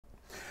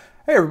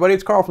Hey everybody,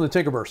 it's Carl from the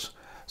Tinkerverse.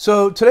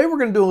 So today we're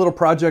going to do a little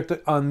project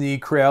on the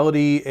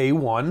Creality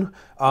A1.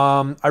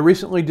 I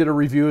recently did a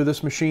review of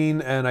this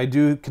machine and I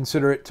do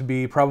consider it to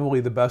be probably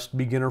the best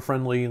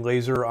beginner-friendly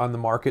laser on the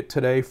market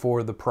today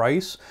for the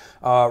price.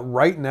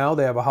 Right now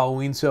they have a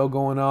Halloween sale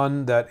going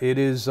on that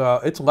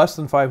it's less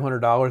than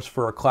 $500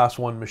 for a Class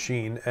 1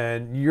 machine,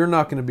 and you're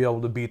not going to be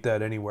able to beat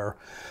that anywhere.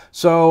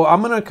 So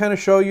I'm going to kind of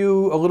show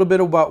you a little bit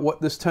about what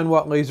this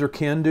 10-watt laser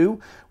can do.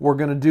 We're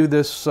going to do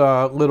this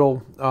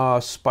little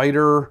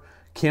spider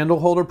candle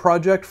holder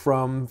project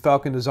from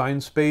Falcon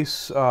Design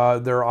Space,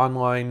 their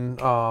online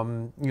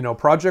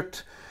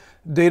project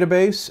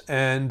database,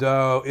 and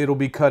it'll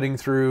be cutting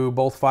through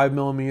both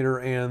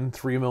 5mm and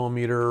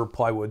 3mm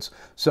plywoods.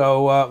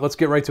 So let's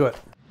get right to it.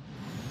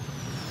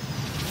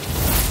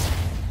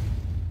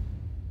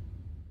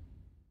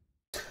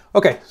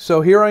 Okay,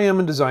 so here I am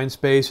in Design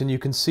Space, and you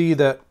can see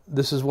that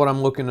this is what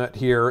I'm looking at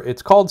here.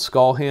 It's called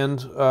skull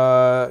hand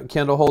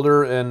candle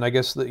holder, and I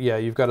guess that, yeah,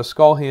 you've got a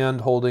skull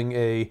hand holding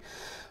a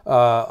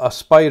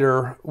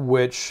spider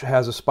which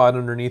has a spot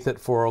underneath it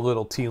for a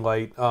little tea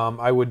light.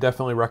 I would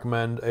definitely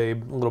recommend a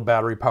little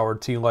battery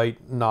powered tea light,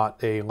 not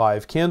a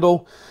live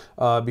candle,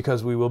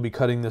 because we will be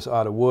cutting this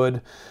out of wood.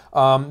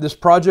 This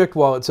project,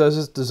 while it says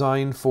it's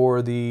designed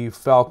for the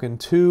Falcon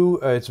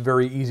 2, it's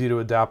very easy to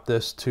adapt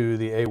this to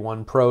the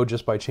A1 Pro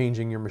just by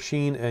changing your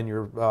machine and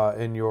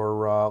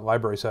your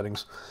library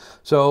settings.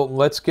 So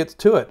let's get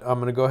to it. I'm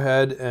going to go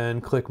ahead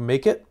and click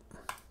Make It.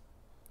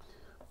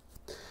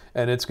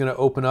 And it's going to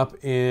open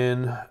up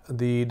in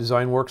the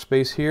design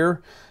workspace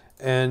here.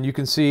 And you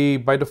can see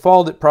by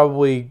default it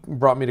probably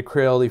brought me to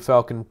Creality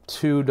Falcon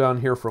 2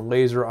 down here for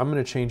laser. I'm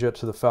going to change it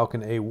to the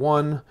Falcon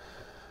A1.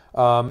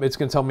 It's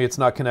going to tell me it's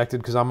not connected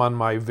because I'm on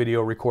my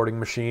video recording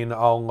machine.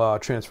 I'll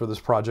transfer this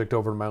project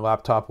over to my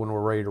laptop when we're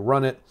ready to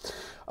run it.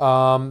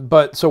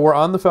 So we're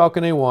on the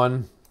Falcon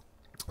A1.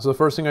 So the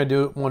first thing I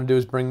want to do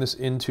is bring this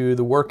into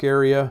the work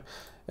area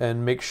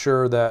and make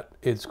sure that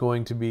it's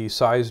going to be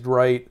sized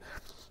right.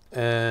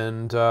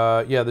 And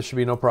yeah, this should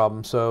be no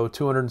problem. So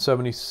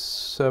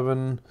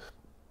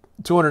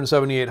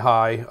 278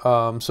 high.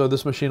 So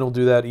this machine will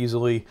do that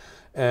easily.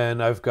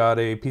 And I've got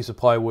a piece of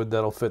plywood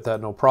that'll fit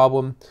that no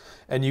problem.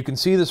 And you can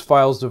see this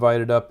file's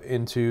divided up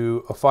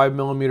into a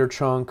 5mm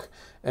chunk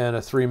and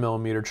a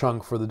 3mm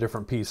chunk for the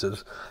different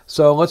pieces.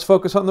 So let's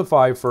focus on the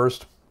 5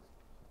 first.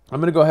 I'm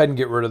going to go ahead and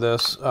get rid of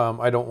this.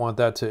 I don't want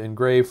that to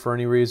engrave for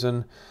any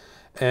reason.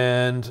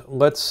 And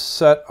let's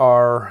set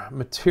our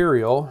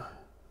material.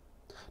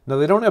 Now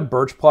they don't have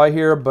birch ply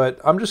here, but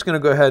I'm just going to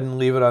go ahead and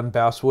leave it on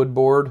basswood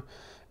board,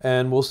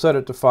 and we'll set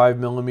it to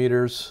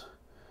 5mm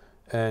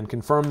and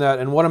confirm that.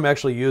 And what I'm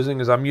actually using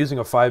is I'm using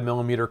a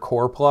 5mm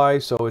core ply,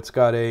 so it's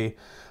got a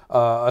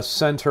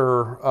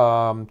center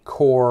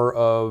core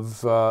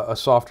of a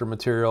softer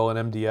material,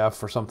 an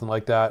MDF or something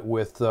like that,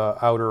 with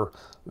outer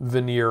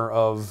veneer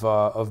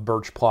of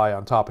birch ply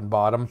on top and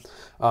bottom.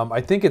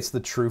 I think it's the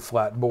True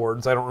Flat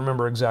boards. I don't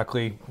remember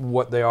exactly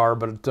what they are,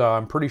 but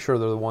I'm pretty sure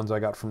they're the ones I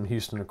got from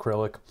Houston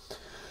Acrylic.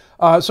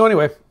 So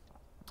anyway,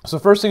 so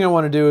first thing I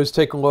want to do is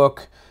take a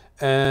look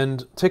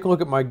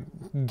at my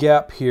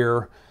gap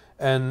here,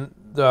 and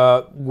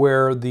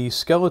where the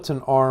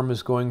skeleton arm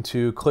is going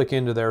to click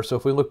into there. So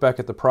if we look back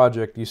at the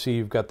project, you see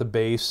you've got the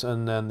base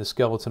and then the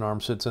skeleton arm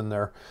sits in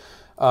there.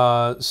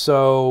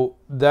 So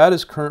that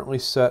is currently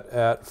set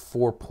at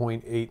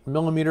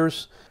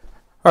 4.8mm.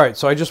 All right,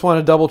 so I just want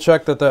to double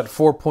check that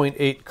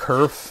 4.8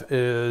 kerf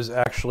is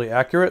actually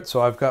accurate.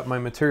 So I've got my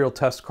material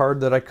test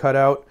card that I cut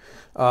out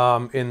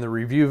in the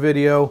review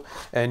video,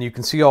 and you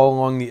can see all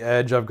along the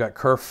edge I've got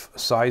kerf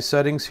size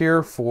settings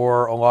here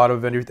for a lot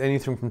of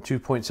anything from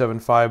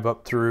 2.75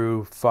 up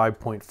through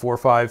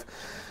 5.45,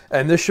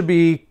 and this should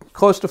be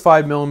close to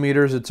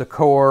 5mm. It's a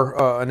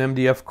core, an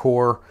MDF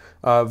core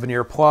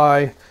veneer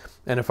ply.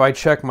 And if I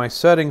check my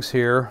settings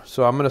here,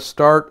 so I'm going to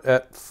start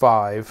at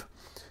 5,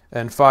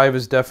 and 5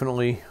 is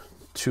definitely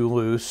too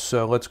loose.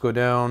 So let's go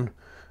down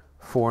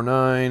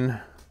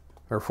 4.9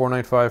 or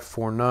 4.95,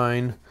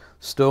 4.9,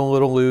 still a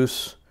little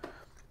loose.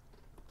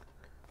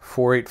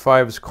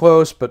 4.85 is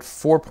close, but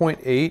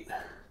 4.8,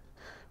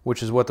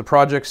 which is what the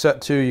project's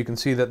set to, you can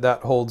see that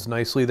holds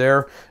nicely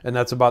there, and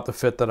that's about the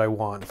fit that I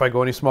want. If I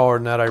go any smaller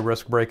than that, I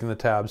risk breaking the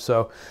tabs.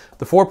 So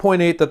the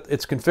 4.8 that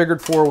it's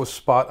configured for was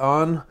spot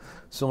on.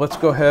 So let's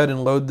go ahead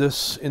and load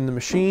this in the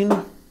machine.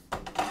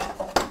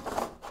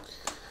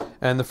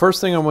 And the first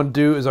thing I want to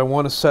do is I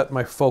want to set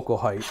my focal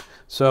height.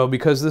 So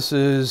because this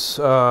is,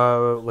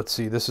 let's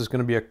see, this is going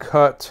to be a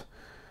cut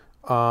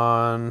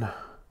on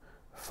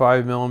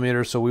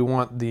 5mm, so we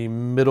want the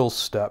middle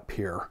step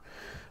here.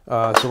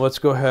 So let's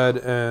go ahead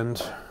and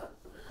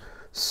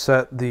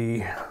set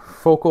the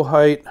focal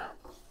height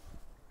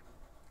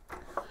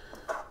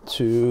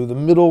to the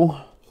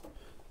middle,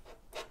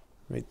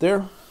 right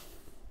there.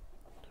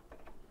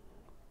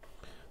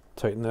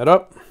 Tighten that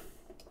up.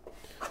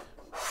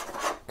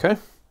 Okay.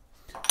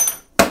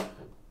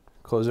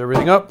 Close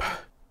everything up.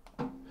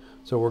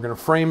 So we're going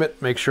to frame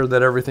it, make sure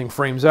that everything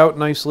frames out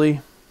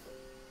nicely.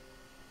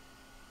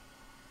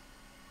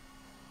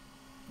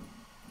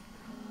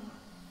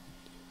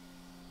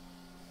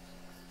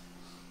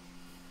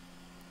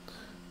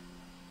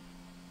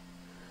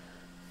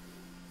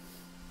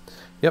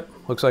 Yep,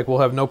 looks like we'll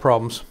have no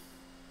problems.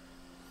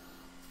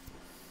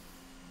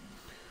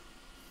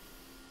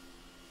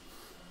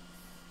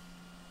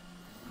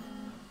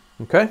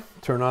 Okay,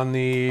 turn on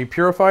the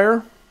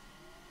purifier.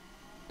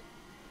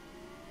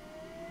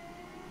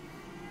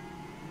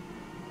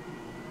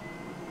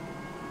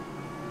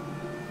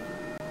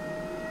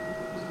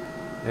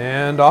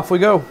 And off we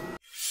go.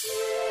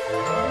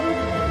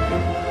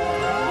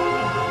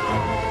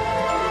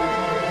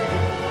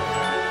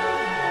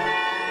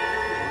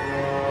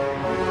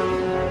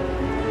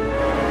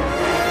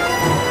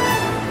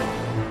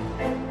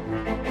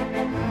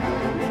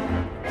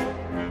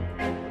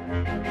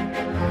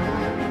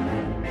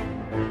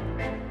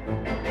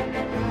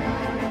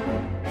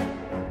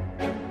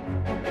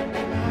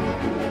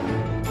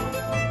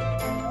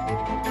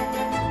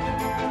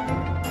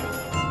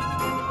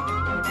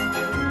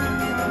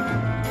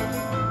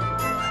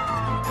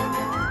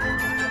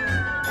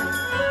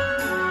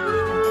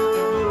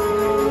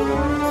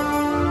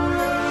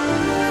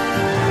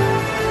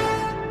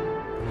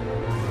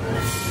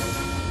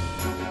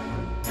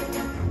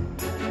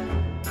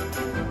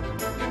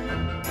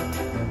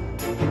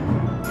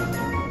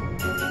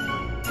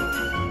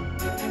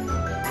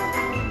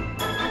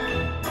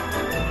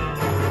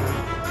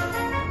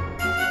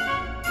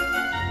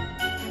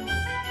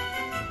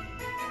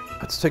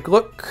 Let's take a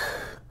look.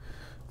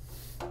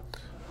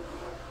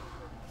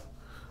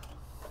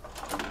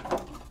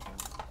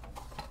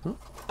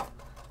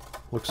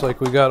 Looks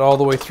like we got all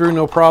the way through,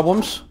 no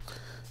problems.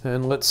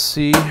 And let's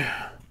see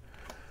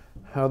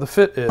how the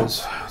fit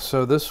is.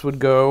 So this would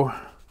go,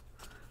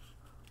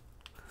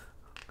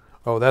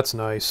 oh, that's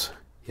nice.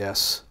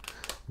 Yes,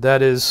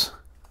 that is,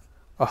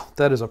 oh,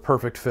 that is a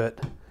perfect fit.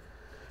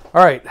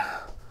 All right,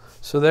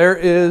 so there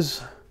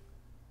is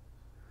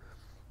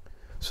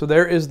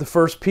the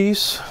first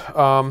piece.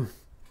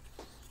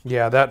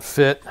 Yeah, that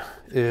fit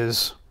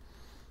is,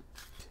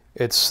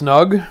 it's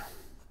snug.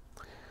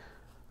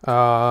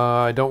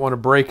 I don't want to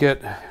break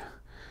it.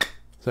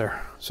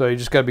 There. So you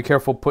just got to be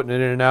careful putting it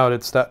in and out.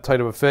 It's that tight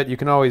of a fit. You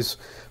can always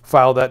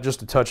file that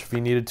just a touch if you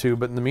needed to.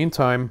 But in the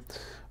meantime,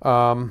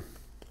 yeah,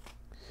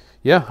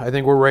 I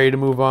think we're ready to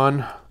move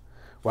on.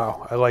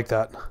 Wow, I like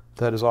that.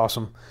 That is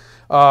awesome.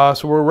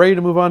 So we're ready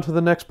to move on to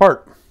the next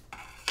part.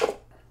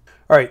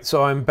 All right,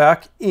 so I'm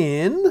back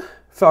in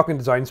Falcon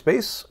Design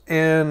Space,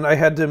 and I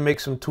had to make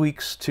some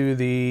tweaks to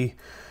the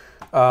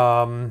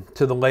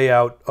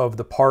layout of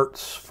the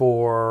parts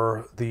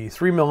for the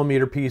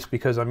 3mm piece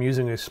because I'm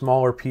using a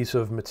smaller piece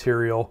of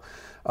material.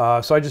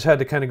 So I just had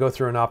to kind of go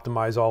through and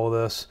optimize all of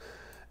this.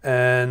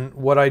 And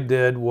what I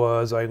did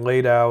was I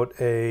laid out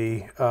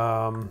a,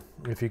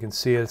 if you can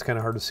see it, it's kind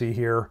of hard to see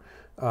here.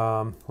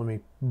 Let me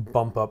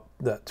bump up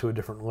that to a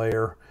different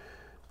layer.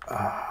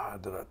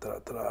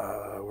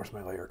 Where's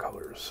my layer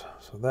colors?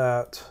 So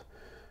that,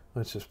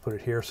 let's just put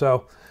it here.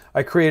 So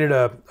I created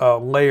a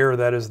layer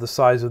that is the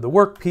size of the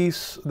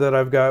workpiece that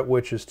I've got,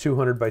 which is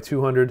 200 by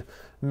 200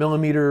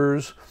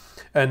 millimeters.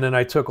 And then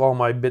I took all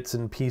my bits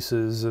and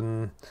pieces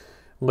and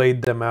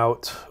laid them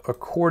out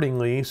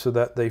accordingly so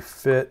that they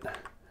fit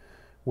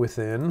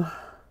within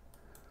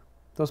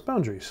those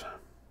boundaries.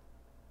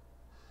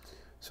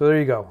 So there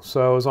you go.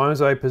 So as long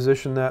as I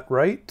position that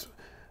right,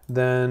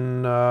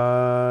 then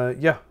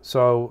yeah,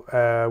 so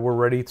we're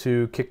ready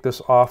to kick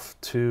this off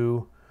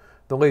to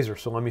the laser.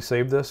 So let me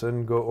save this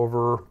and go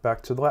over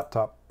back to the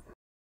laptop.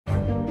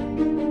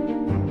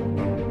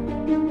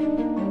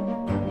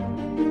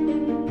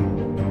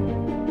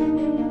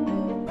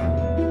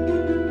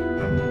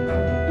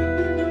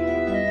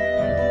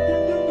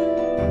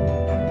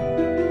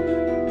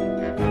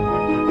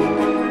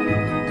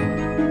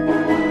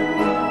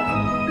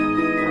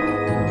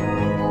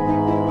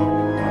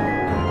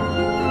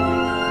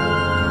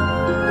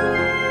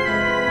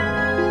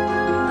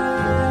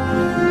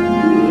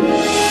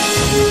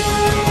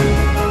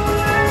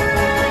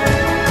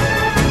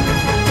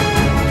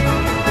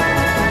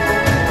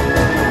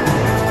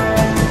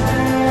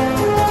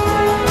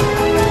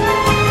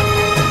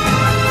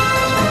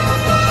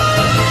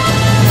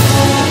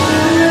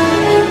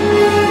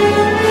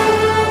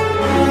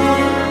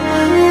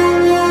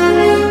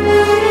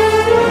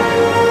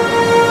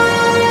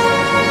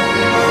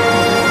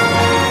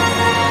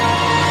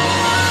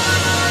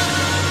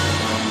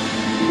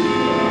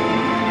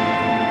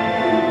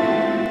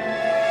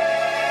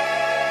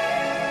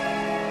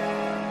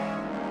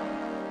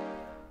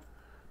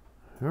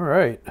 All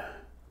right,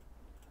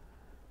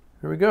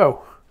 here we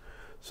go.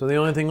 So the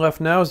only thing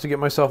left now is to get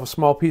myself a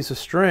small piece of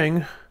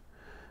string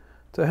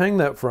to hang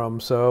that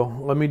from. So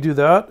let me do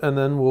that and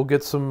then we'll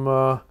get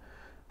some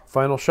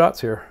final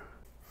shots here.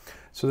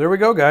 So there we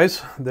go,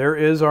 guys. There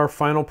is our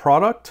final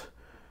product.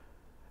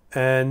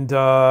 And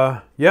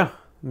yeah,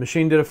 the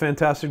machine did a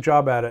fantastic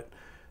job at it.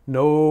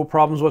 No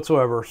problems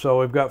whatsoever. So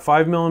we've got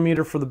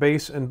 5mm for the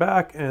base and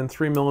back and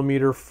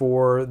 3mm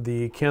for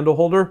the candle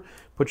holder.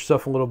 Put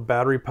yourself a little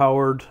battery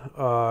powered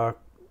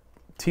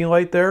tea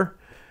light there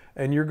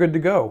and you're good to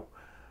go.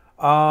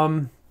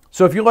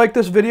 So if you like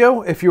this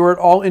video, if you're at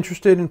all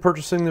interested in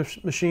purchasing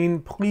this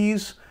machine,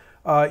 please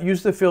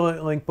use the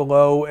affiliate link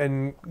below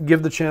and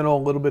give the channel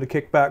a little bit of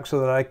kickback so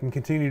that I can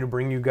continue to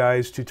bring you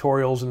guys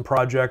tutorials and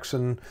projects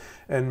and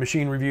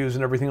machine reviews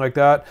and everything like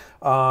that.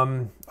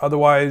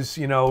 Otherwise,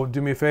 you know,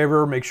 do me a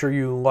favor, make sure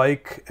you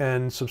like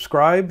and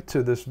subscribe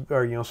to this,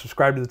 or, you know,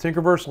 subscribe to the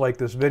Tinkerverse, like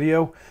this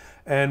video,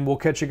 and we'll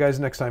catch you guys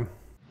next time.